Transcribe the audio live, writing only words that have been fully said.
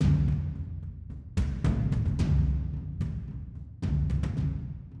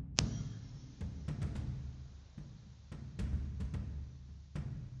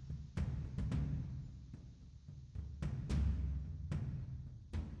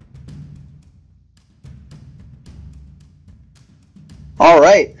All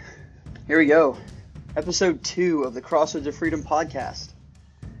right, here we go. Episode 2 of the Crossroads of Freedom podcast.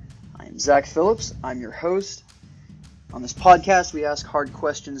 I am Zach Phillips. I'm your host. On this podcast, we ask hard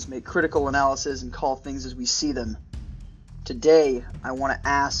questions, make critical analysis, and call things as we see them. Today, I want to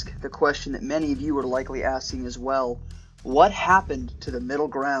ask the question that many of you are likely asking as well. What happened to the middle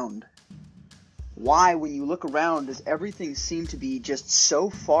ground? Why, when you look around, does everything seem to be just so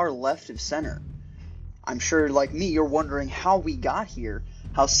far left of center? I'm sure, like me, you're wondering how we got here,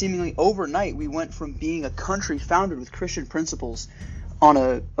 how seemingly overnight we went from being a country founded with Christian principles on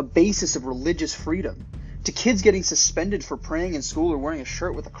a basis of religious freedom to kids getting suspended for praying in school or wearing a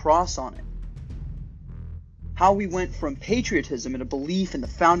shirt with a cross on it. How we went from patriotism and a belief in the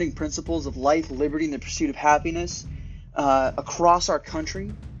founding principles of life, liberty, and the pursuit of happiness across our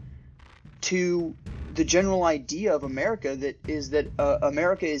country to the general idea of America that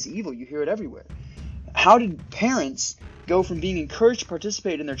America is evil. You hear it everywhere. How did parents go from being encouraged to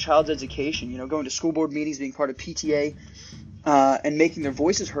participate in their child's education, going to school board meetings, being part of PTA, and making their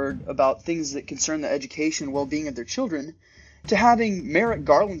voices heard about things that concern the education and well-being of their children, to having Merrick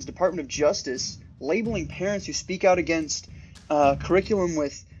Garland's Department of Justice labeling parents who speak out against curriculum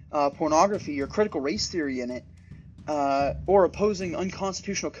with pornography or critical race theory in it, or opposing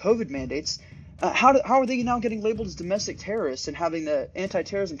unconstitutional COVID mandates? How are they now getting labeled as domestic terrorists and having the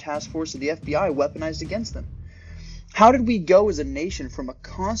anti-terrorism task force of the FBI weaponized against them? How did we go as a nation from a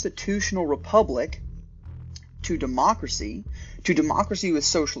constitutional republic to democracy with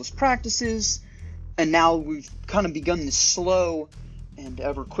socialist practices, and now we've kind of begun this slow and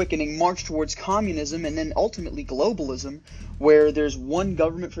ever-quickening march towards communism and then ultimately globalism, where there's one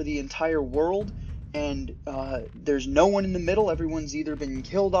government for the entire world, and there's no one in the middle. Everyone's either been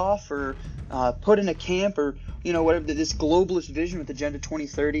killed off or put in a camp or, whatever. This globalist vision with Agenda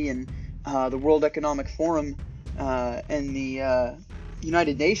 2030 and the World Economic Forum and the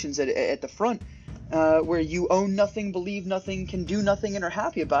United Nations at the front, where you own nothing, believe nothing, can do nothing, and are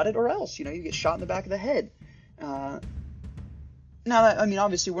happy about it, or else, you get shot in the back of the head. Now,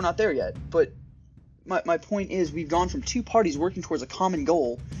 obviously we're not there yet, but my point is we've gone from two parties working towards a common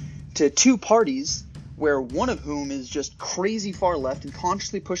goal to two parties where one of whom is just crazy far left and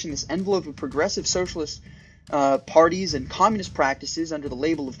consciously pushing this envelope of progressive socialist parties and communist practices under the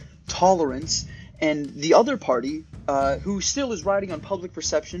label of tolerance, and the other party who still is riding on public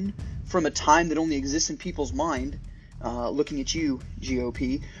perception from a time that only exists in people's mind, looking at you,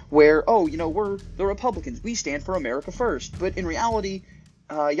 GOP, where, we're the Republicans, we stand for America first, but in reality,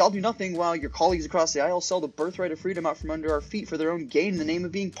 y'all do nothing while your colleagues across the aisle sell the birthright of freedom out from under our feet for their own gain in the name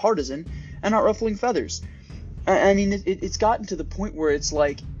of being partisan and not ruffling feathers. It's gotten to the point where it's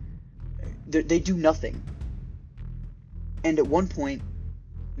like they do nothing. And at one point,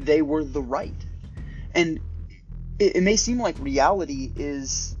 they were the right. And it may seem like reality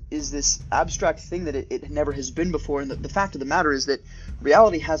is this abstract thing that it never has been before. And the fact of the matter is that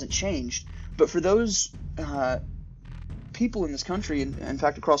reality hasn't changed. But for those people in this country, and in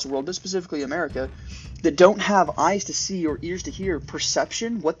fact across the world, but specifically America, that don't have eyes to see or ears to hear,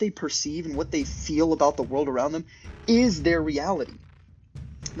 perception, what they perceive and what they feel about the world around them, is their reality.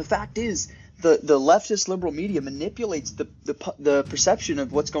 The fact is, the leftist liberal media manipulates the perception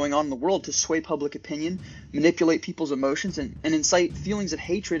of what's going on in the world to sway public opinion, manipulate people's emotions, and incite feelings of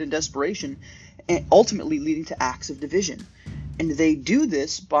hatred and desperation, and ultimately leading to acts of division. And they do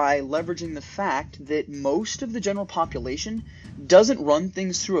this by leveraging the fact that most of the general population doesn't run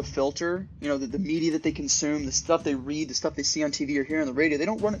things through a filter. The media that they consume, the stuff they read, the stuff they see on TV or hear on the radio, they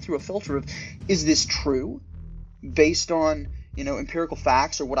don't run it through a filter of, is this true based on, empirical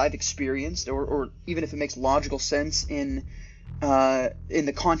facts or what I've experienced, or even if it makes logical sense in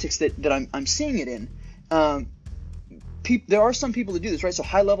the context that I'm seeing it in. There are some people that do this, right? So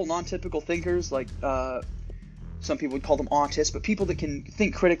high-level, non-typical thinkers, like some people would call them autists, but people that can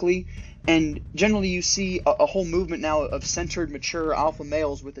think critically. And generally you see a whole movement now of centered, mature alpha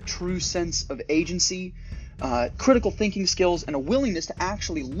males with a true sense of agency, critical thinking skills, and a willingness to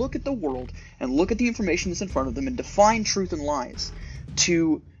actually look at the world and look at the information that's in front of them and define truth and lies,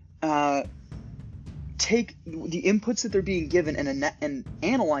 to take the inputs that they're being given and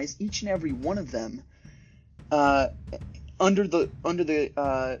analyze each and every one of them under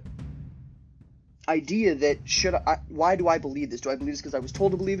the idea that why do I believe this? Do I believe this because I was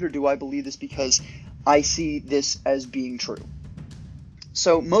told to believe it, or do I believe this because I see this as being true?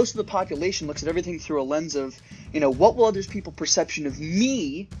 So most of the population looks at everything through a lens of, what will other people's perception of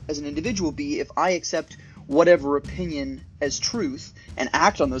me as an individual be if I accept whatever opinion as truth and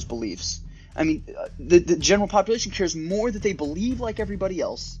act on those beliefs? The general population cares more that they believe like everybody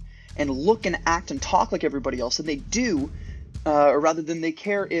else and look and act and talk like everybody else than they do or rather than they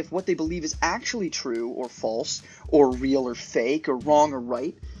care if what they believe is actually true or false, or real or fake, or wrong or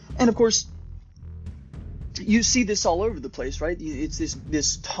right. And of course, you see this all over the place, right? It's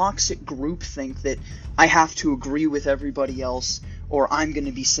this toxic groupthink that I have to agree with everybody else, or I'm going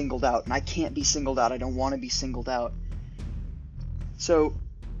to be singled out, and I can't be singled out. I don't want to be singled out. So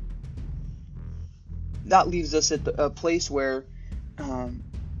that leaves us at a place where,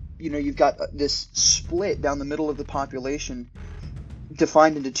 you've got this split down the middle of the population,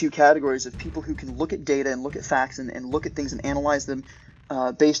 defined into two categories of people who can look at data and look at facts and look at things and analyze them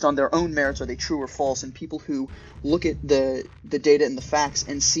based on their own merits, are they true or false, and people who look at the data and the facts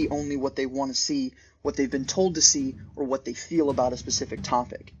and see only what they want to see, what they've been told to see, or what they feel about a specific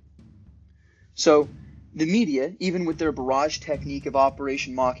topic. So the media, even with their barrage technique of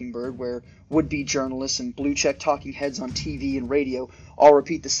Operation Mockingbird, where would-be journalists and blue-check talking heads on TV and radio all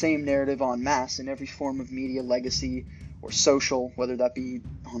repeat the same narrative en masse in every form of media, legacy, or social, whether that be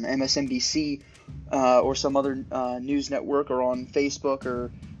on MSNBC or some other news network, or on Facebook, or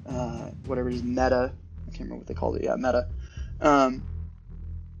whatever it is, Meta. I can't remember what they called it. Yeah, Meta.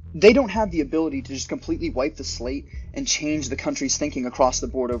 They don't have the ability to just completely wipe the slate and change the country's thinking across the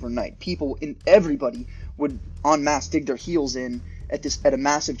board overnight. Everybody would en masse dig their heels in at a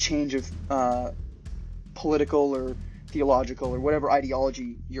massive change of political or theological or whatever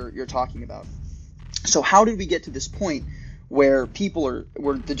ideology you're talking about. So how did we get to this point where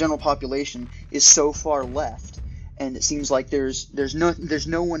where the general population is so far left, and it seems like there's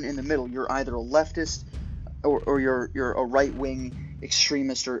no one in the middle? You're either a leftist or you're a right-wing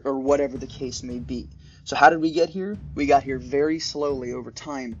extremist, or whatever the case may be. So how did we get here? We got here very slowly over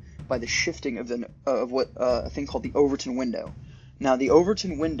time by the shifting of a thing called the Overton window. Now, the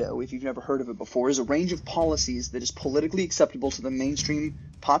Overton window, if you've never heard of it before, is a range of policies that is politically acceptable to the mainstream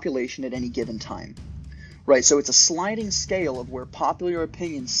population at any given time. Right, so it's a sliding scale of where popular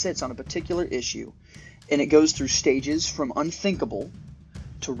opinion sits on a particular issue, and it goes through stages from unthinkable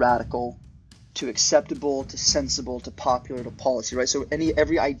to radical to acceptable to sensible to popular to policy, right? So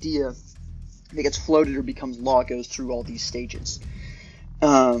every idea that gets floated or becomes law goes through all these stages.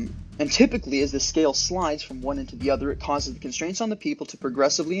 And typically, as the scale slides from one end to the other, it causes the constraints on the people to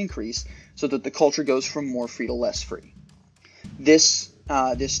progressively increase so that the culture goes from more free to less free. This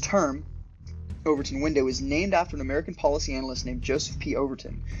term, Overton window, is named after an American policy analyst named Joseph P.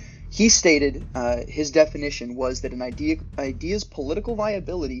 Overton. He stated his definition was that an idea's political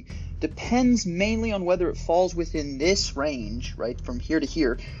viability depends mainly on whether it falls within this range, right, from here to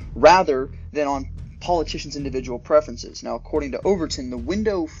here, rather than on politicians' individual preferences. Now, according to Overton, the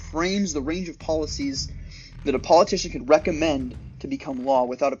window frames the range of policies that a politician could recommend to become law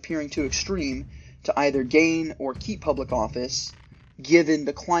without appearing too extreme to either gain or keep public office, given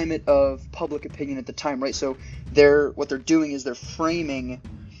the climate of public opinion at the time, right? So what they're doing is they're framing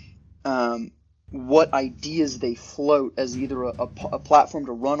what ideas they float as either a platform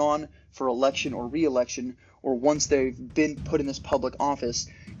to run on for election or re-election, or once they've been put in this public office,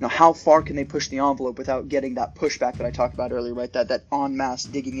 how far can they push the envelope without getting that pushback that I talked about earlier, right? That en masse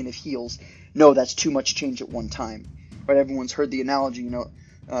digging in of heels. No, that's too much change at one time, right? Everyone's heard the analogy,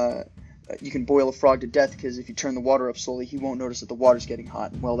 you can boil a frog to death because if you turn the water up slowly, he won't notice that the water's getting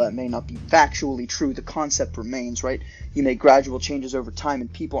hot. Well, that may not be factually true. The concept remains, right? You make gradual changes over time,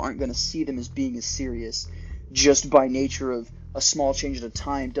 and people aren't going to see them as being as serious. Just by nature of a small change at a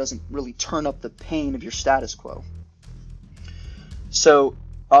time doesn't really turn up the pain of your status quo. So,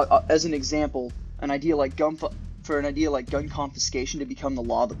 as an example, an idea like gun confiscation to become the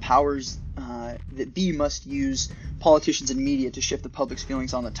law, the powers that be must use politicians and media to shift the public's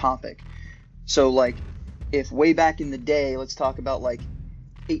feelings on the topic. So, if way back in the day, let's talk about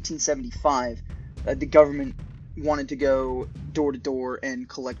 1875, the government wanted to go door to door and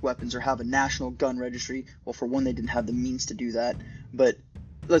collect weapons or have a national gun registry. Well, for one, they didn't have the means to do that, but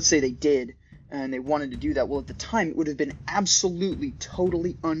let's say they did, and they wanted to do that. Well, at the time, it would have been absolutely,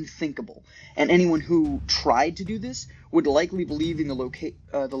 totally unthinkable. And anyone who tried to do this would likely believe in the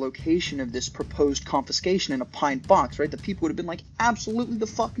location of this proposed confiscation in a pine box, right? The people would have been like, absolutely the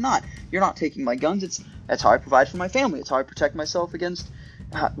fuck not. You're not taking my guns. That's how I provide for my family. It's how I protect myself against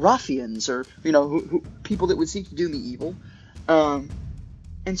ruffians or, people that would seek to do me evil. And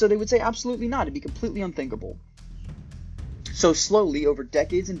so they would say absolutely not. It'd be completely unthinkable. So slowly, over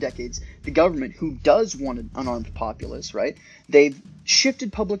decades and decades, the government, who does want an unarmed populace, right, they've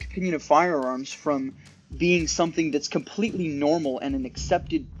shifted public opinion of firearms from being something that's completely normal and an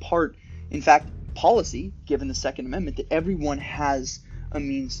accepted part, in fact, policy, given the Second Amendment, that everyone has a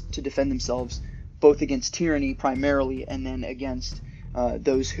means to defend themselves, both against tyranny primarily, and then against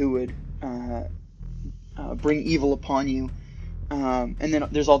those who would bring evil upon you And then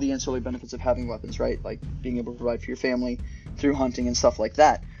there's all the ancillary benefits of having weapons, right? Like being able to provide for your family through hunting and stuff like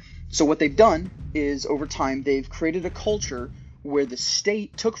that. So what they've done is, over time, they've created a culture where the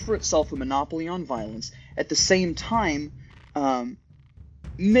state took for itself a monopoly on violence, at the same time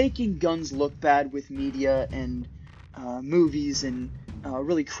making guns look bad with media and movies, and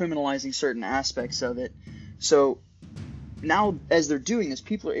really criminalizing certain aspects of it. So now, as they're doing this,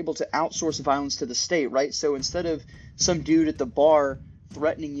 people are able to outsource violence to the state, right? So instead of some dude at the bar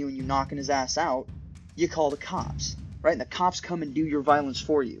threatening you and you knocking his ass out, you call the cops, right? And the cops come and do your violence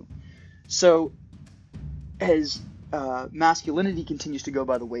for you. So as masculinity continues to go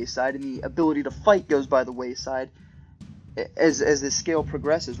by the wayside, and the ability to fight goes by the wayside, as this scale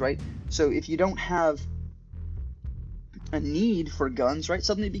progresses, right? So if you don't have a need for guns, right,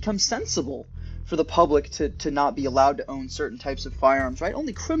 suddenly it becomes sensible for the public to not be allowed to own certain types of firearms, right?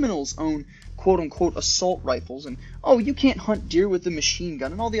 Only criminals own quote-unquote assault rifles, and you can't hunt deer with a machine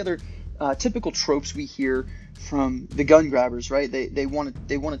gun, and all the other typical tropes we hear from the gun grabbers, right? They want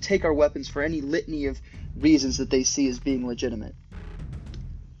to take our weapons for any litany of reasons that they see as being legitimate.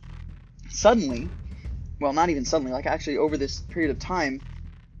 Suddenly, well, not even suddenly, like actually over this period of time,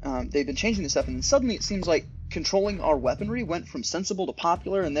 they've been changing this up, and suddenly it seems like controlling our weaponry went from sensible to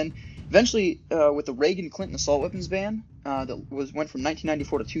popular, and then eventually with the Reagan-Clinton assault weapons ban that went from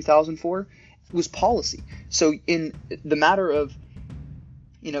 1994 to 2004, it was policy. So in the matter of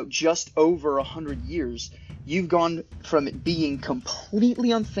just over 100 years, you've gone from it being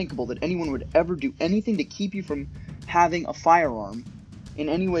completely unthinkable that anyone would ever do anything to keep you from having a firearm in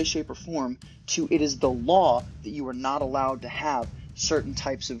any way, shape, or form, to it is the law that you are not allowed to have certain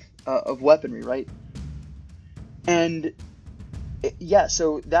types of weaponry, right? And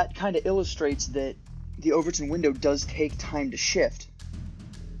so that kind of illustrates that the Overton window does take time to shift,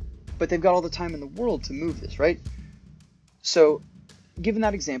 but they've got all the time in the world to move this, right? So given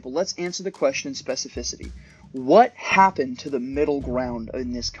that example, let's answer the question in specificity. What happened to the middle ground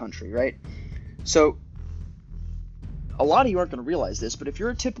in this country, right? So a lot of you aren't going to realize this, but if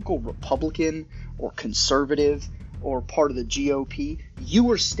you're a typical Republican or conservative or part of the GOP, you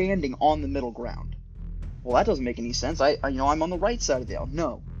are standing on the middle ground. Well, that doesn't make any sense. I'm on the right side of the aisle.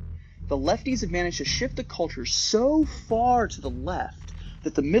 No. The lefties have managed to shift the culture so far to the left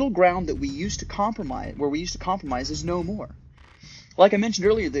that the middle ground that we used to compromise, is no more. Like I mentioned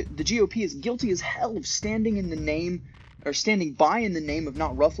earlier, the GOP is guilty as hell of standing by in the name of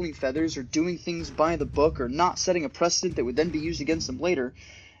not ruffling feathers or doing things by the book or not setting a precedent that would then be used against them later.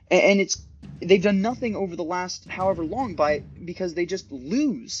 And they've done nothing over the last however long because they just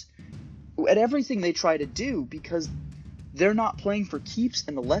lose at everything they try to do, because they're not playing for keeps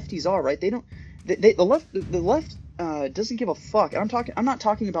and the lefties are, right? The left doesn't give a fuck. And I'm not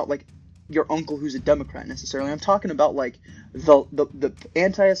talking about like your uncle who's a Democrat necessarily. I'm talking about like we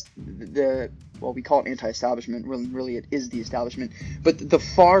call it anti-establishment. Really it is the establishment. But the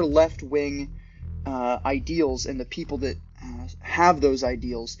far left-wing ideals and the people that have those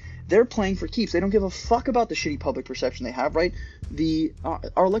ideals, they're playing for keeps. They don't give a fuck about the shitty public perception they have, right?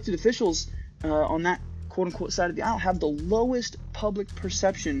 Our elected officials on that quote-unquote side of the aisle have the lowest public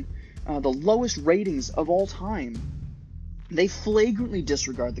perception, the lowest ratings of all time. They flagrantly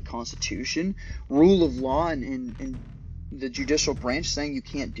disregard the Constitution, rule of law, and the judicial branch saying you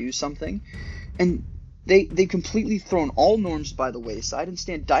can't do something. And they've completely thrown all norms by the wayside and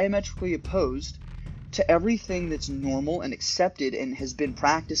stand diametrically opposed to everything that's normal and accepted and has been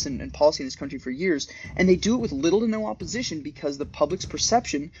practiced and policy in this country for years. And they do it with little to no opposition because the public's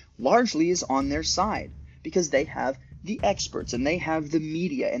perception largely is on their side, because they have the experts and they have the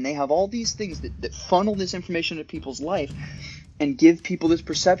media and they have all these things that funnel this information into people's life and give people this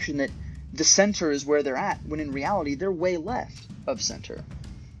perception that the center is where they're at, when in reality they're way left of center.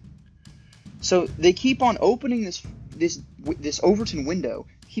 So they keep on opening this Overton window,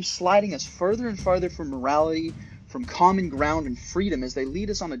 keep sliding us further and farther from morality, from common ground and freedom, as they lead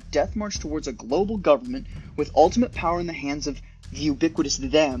us on a death march towards a global government with ultimate power in the hands of the ubiquitous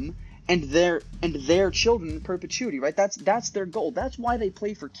them and their children in perpetuity, right? That's their goal. That's why they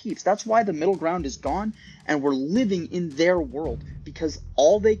play for keeps. That's why the middle ground is gone and we're living in their world, because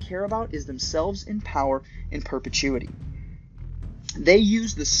all they care about is themselves in power in perpetuity. They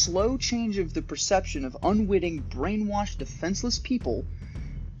use the slow change of the perception of unwitting, brainwashed, defenseless people,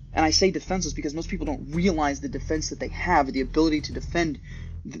 and I say defenseless because most people don't realize the defense that they have, the ability to defend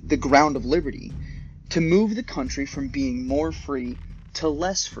the ground of liberty, to move the country from being more free to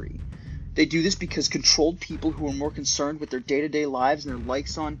less free. They do this because controlled people who are more concerned with their day-to-day lives and their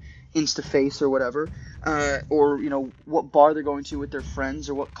likes on Insta-face or whatever, or what bar they're going to with their friends,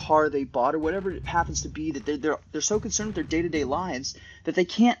 or what car they bought, or whatever it happens to be, that they're so concerned with their day-to-day lives that they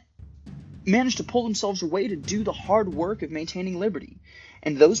can't manage to pull themselves away to do the hard work of maintaining liberty.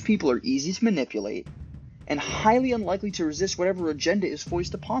 And those people are easy to manipulate and highly unlikely to resist whatever agenda is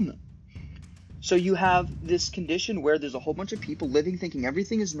foisted upon them. So you have this condition where there's a whole bunch of people living thinking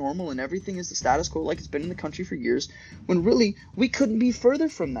everything is normal and everything is the status quo like it's been in the country for years, when really we couldn't be further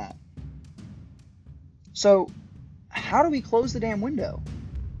from that. So how do we close the damn window?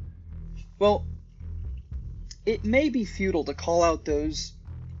 Well, it may be futile to call out those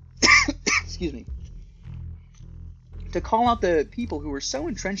excuse me, to call out the people who are so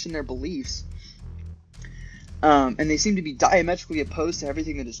entrenched in their beliefs, and they seem to be diametrically opposed to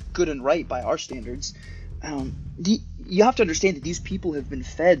everything that is good and right by our standards. You have to understand that these people have been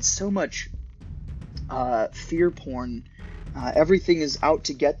fed so much fear porn. Everything is out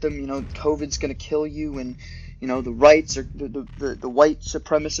to get them. COVID's going to kill you, and the rights are the white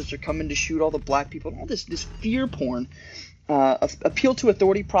supremacists are coming to shoot all the black people. And all this fear porn. Appeal to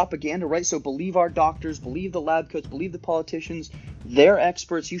authority propaganda, right? So believe our doctors, believe the lab coats, believe the politicians. They're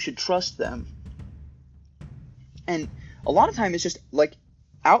experts. You should trust them. And a lot of time it's just like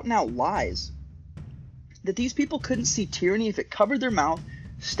out and out lies that these people couldn't see tyranny if it covered their mouth,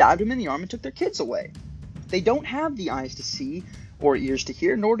 stabbed them in the arm, and took their kids away. They don't have the eyes to see or ears to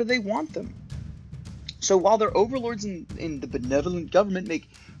hear, nor do they want them. So while their overlords in the benevolent government make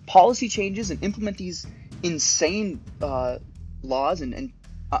policy changes and implement these insane laws and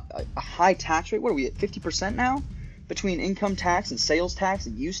a high tax rate, what are we at, 50% now? Between income tax and sales tax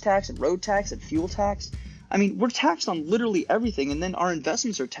and use tax and road tax and fuel tax. I mean, we're taxed on literally everything, and then our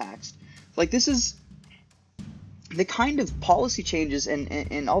investments are taxed. Like, this is the kind of policy changes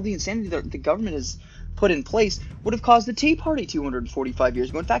and all the insanity that the government has put in place would have caused the Tea Party 245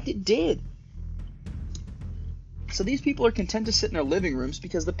 years ago. In fact, it did. So these people are content to sit in their living rooms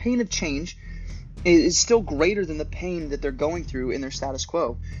because the pain of change is still greater than the pain that they're going through in their status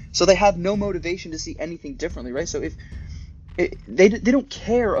quo. So they have no motivation to see anything differently, right? So if they don't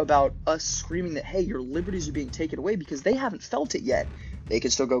care about us screaming that, hey, your liberties are being taken away, because they haven't felt it yet. They can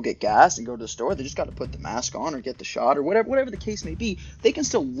still go get gas and go to the store. They just got to put the mask on or get the shot or whatever the case may be. They can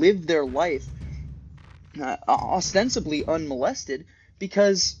still live their life ostensibly unmolested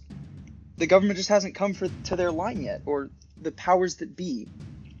because the government just hasn't come to their line yet, or the powers that be.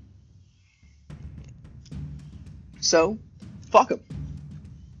 So, fuck them.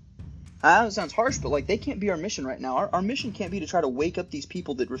 That sounds harsh, but like, they can't be our mission right now. Our mission can't be to try to wake up these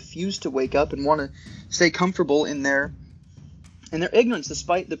people that refuse to wake up and want to stay comfortable in their ignorance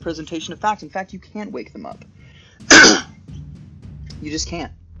despite the presentation of facts. In fact, you can't wake them up. You just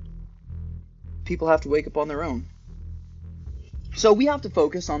can't. People have to wake up on their own. So we have to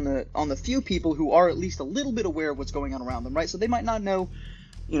focus on the few people who are at least a little bit aware of what's going on around them, right? So they might not know,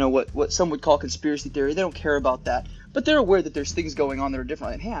 what some would call conspiracy theory. They don't care about that, but they're aware that there's things going on that are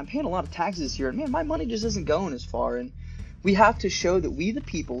different. Like, hey, I'm paying a lot of taxes here, and man, my money just isn't going as far. And we have to show that we, the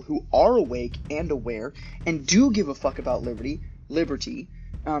people who are awake and aware and do give a fuck about liberty,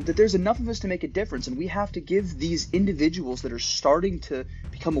 that there's enough of us to make a difference, and we have to give these individuals that are starting to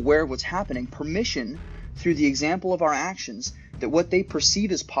become aware of what's happening permission through the example of our actions that what they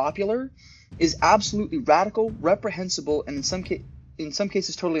perceive as popular is absolutely radical, reprehensible, and in some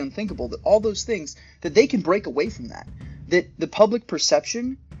cases totally unthinkable. That all those things, that they can break away from that the public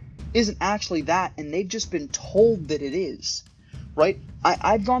perception isn't actually that, and they've just been told that it is, right?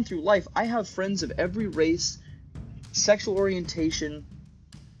 I've gone through life. I have friends of every race, sexual orientation,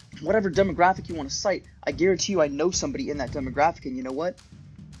 whatever demographic you want to cite. I guarantee you I know somebody in that demographic, and you know what?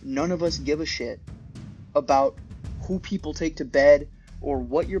 None of us give a shit about who people take to bed or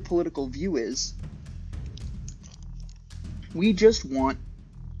what your political view is. We just want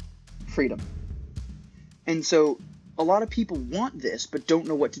freedom. And so a lot of people want this but don't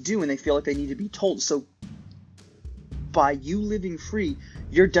know what to do, and they feel like they need to be told. So by you living free,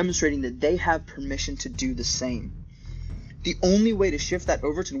 you're demonstrating that they have permission to do the same. The only way to shift that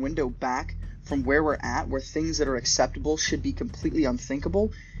Overton window back from where we're at, where things that are acceptable should be completely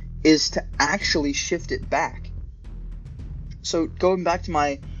unthinkable, is to actually shift it back. So going back to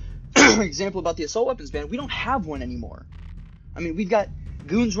my example about the assault weapons ban, we don't have one anymore. I mean, we've got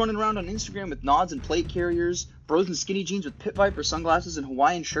goons running around on Instagram with nods and plate carriers, bros in skinny jeans with pit viper sunglasses and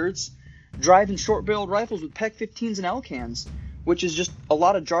Hawaiian shirts, driving short-barreled rifles with PEC 15s and L-cans, which is just a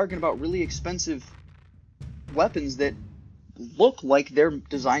lot of jargon about really expensive weapons that look like they're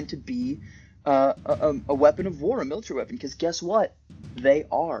designed to be a weapon of war, a military weapon, because guess what? They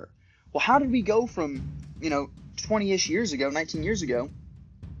are. Well, how did we go from, 20-ish years ago, 19 years ago,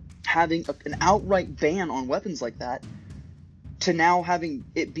 having an outright ban on weapons like that, to now having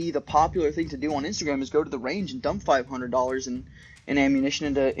it be the popular thing to do on Instagram is go to the range and dump $500 in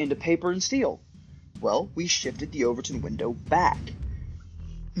ammunition into paper and steel. Well, we shifted the Overton window back.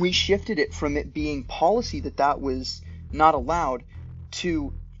 We shifted it from it being policy that was not allowed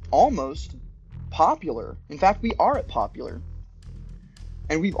to almost popular. In fact, we are at popular.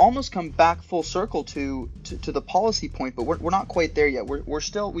 And we've almost come back full circle to the policy point, but we're not quite there yet.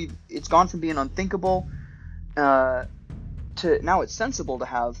 It's gone from being unthinkable to now it's sensible to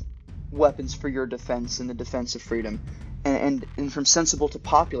have weapons for your defense and the defense of freedom, and from sensible to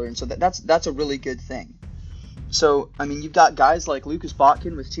popular, and so that's a really good thing. So I mean, you've got guys like Lucas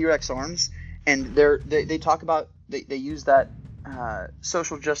Botkin with T-Rex Arms, and they talk about they use that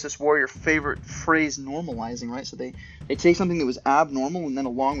social justice warrior favorite phrase, normalizing, right? So they take something that was abnormal, and then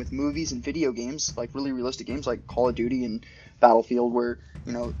along with movies and video games, like really realistic games like Call of Duty and Battlefield, where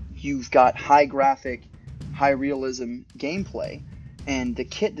you've got high graphic, high realism gameplay, and the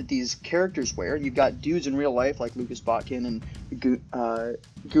kit that these characters wear, and you've got dudes in real life like Lucas Botkin and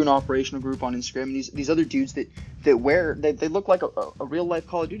Goon Operational Group on Instagram, and these other dudes that wear, they look like a real life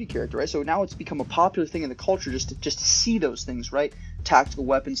Call of Duty character, right? So now it's become a popular thing in the culture just to see those things, right? Tactical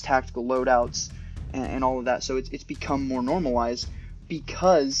weapons, tactical loadouts, and all of that. So it's become more normalized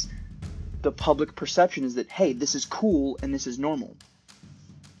because the public perception is that, hey, this is cool and this is normal.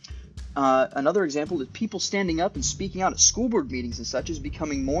 Another example is people standing up and speaking out at school board meetings and such is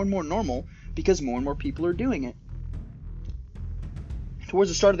becoming more and more normal because more and more people are doing it. Towards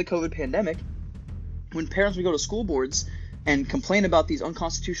the start of the COVID pandemic, when parents would go to school boards and complain about these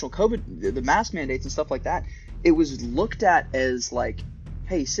unconstitutional COVID, the mask mandates and stuff like that, it was looked at as like,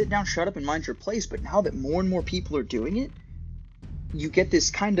 hey, sit down, shut up, and mind your place. But now that more and more people are doing it, you get this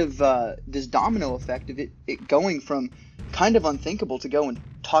kind of this domino effect of it going from kind of unthinkable to go and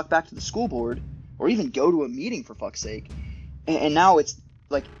talk back to the school board or even go to a meeting, for fuck's sake. And now it's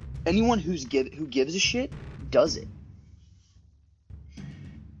like anyone who gives a shit does it.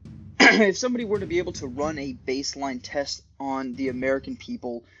 If somebody were to be able to run a baseline test on the American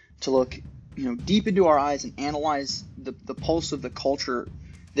people to look, deep into our eyes and analyze the pulse of the culture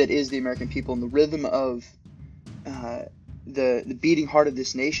that is the American people and the rhythm of the beating heart of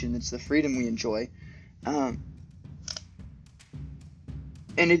this nation, it's the freedom we enjoy.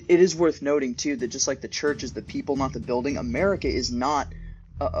 And it is worth noting, too, that just like the church is the people, not the building, America is not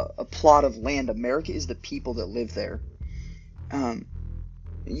a plot of land. America is the people that live there.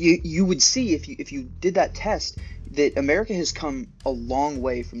 You would see, if you did that test, that America has come a long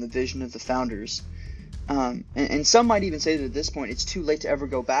way from the vision of the founders. And some might even say that at this point it's too late to ever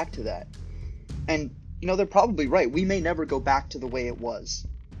go back to that. And, they're probably right. We may never go back to the way it was.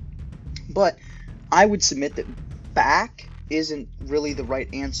 But I would submit that back isn't really the right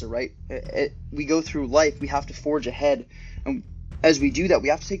answer, right? We go through life, we have to forge ahead, and as we do that, we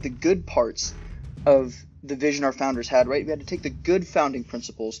have to take the good parts of the vision our founders had, right? We had to take the good founding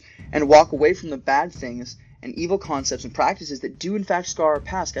principles and walk away from the bad things and evil concepts and practices that do in fact scar our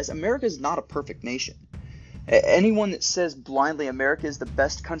past. Guys, America is not a perfect nation. Anyone that says blindly America is the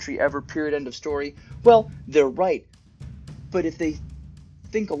best country ever, period, end of story, well, they're right. But if they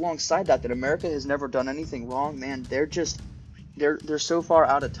think alongside that America has never done anything wrong, man, they're so far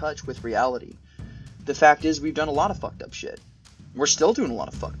out of touch with reality. The fact is, we've done a lot of fucked up shit. We're still doing a lot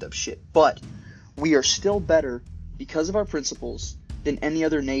of fucked up shit, but we are still better because of our principles than any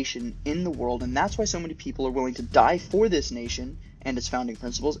other nation in the world, and that's why so many people are willing to die for this nation and its founding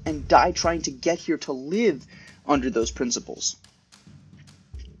principles, and die trying to get here to live under those principles.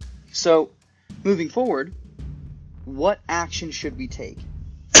 So, moving forward, what action should we take?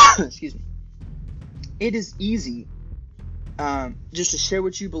 Excuse me. It is easy just to share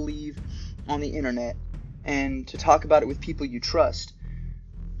what you believe on the internet and to talk about it with people you trust.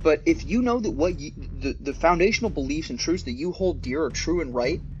 But if you know that the foundational beliefs and truths that you hold dear are true and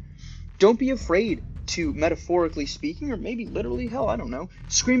right, don't be afraid to, metaphorically speaking, or maybe literally, hell, I don't know,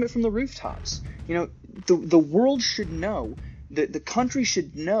 scream it from the rooftops. The world should know, the country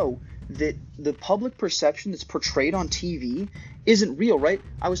should know that the public perception that's portrayed on TV isn't real, right?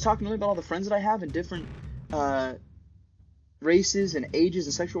 I was talking earlier about all the friends that I have in different races and ages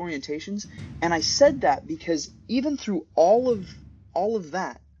and sexual orientations, and I said that because even through all of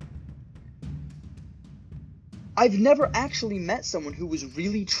that, I've never actually met someone who was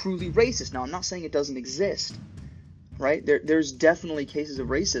really truly racist. Now, I'm not saying it doesn't exist, right? There's definitely cases of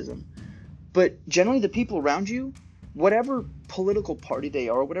racism, but generally the people around you, whatever political party they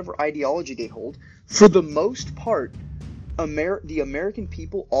are, whatever ideology they hold, for the most part, the American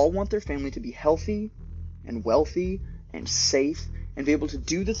people all want their family to be healthy and wealthy and safe and be able to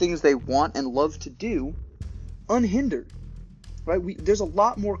do the things they want and love to do unhindered, right? There's a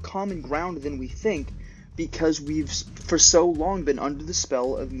lot more common ground than we think, because we've for so long been under the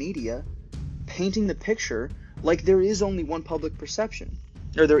spell of media painting the picture like there is only one public perception,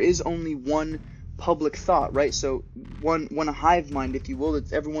 or there is only one public thought, right? So one hive mind, if you will,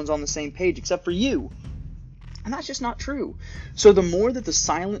 that everyone's on the same page except for you. And that's just not true. So the more that the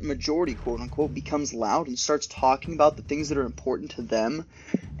silent majority, quote unquote, becomes loud and starts talking about the things that are important to them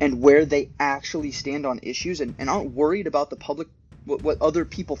and where they actually stand on issues, and aren't worried about the public, what other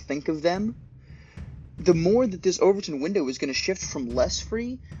people think of them, the more that this Overton window is going to shift from less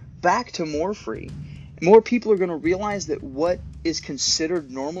free back to more free. More people are going to realize that what is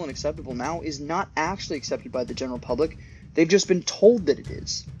considered normal and acceptable now is not actually accepted by the general public. They've just been told that it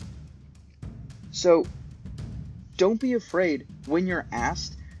is. So don't be afraid when you're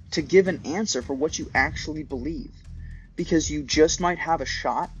asked to give an answer for what you actually believe, because you just might have a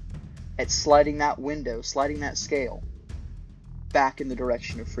shot at sliding that window, sliding that scale back in the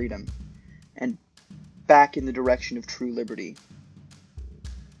direction of freedom and back in the direction of true liberty.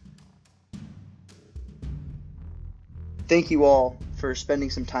 Thank you all for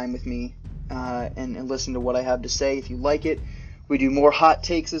spending some time with me and listening to what I have to say. If you like it, we do more hot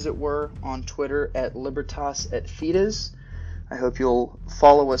takes, as it were, on Twitter at Libertas et Fides. I hope you'll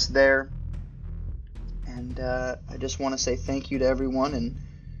follow us there. And I just want to say thank you to everyone, and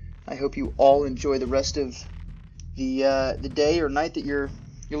I hope you all enjoy the rest of the day or night that you're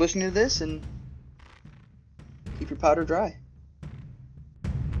listening to this, and keep your powder dry.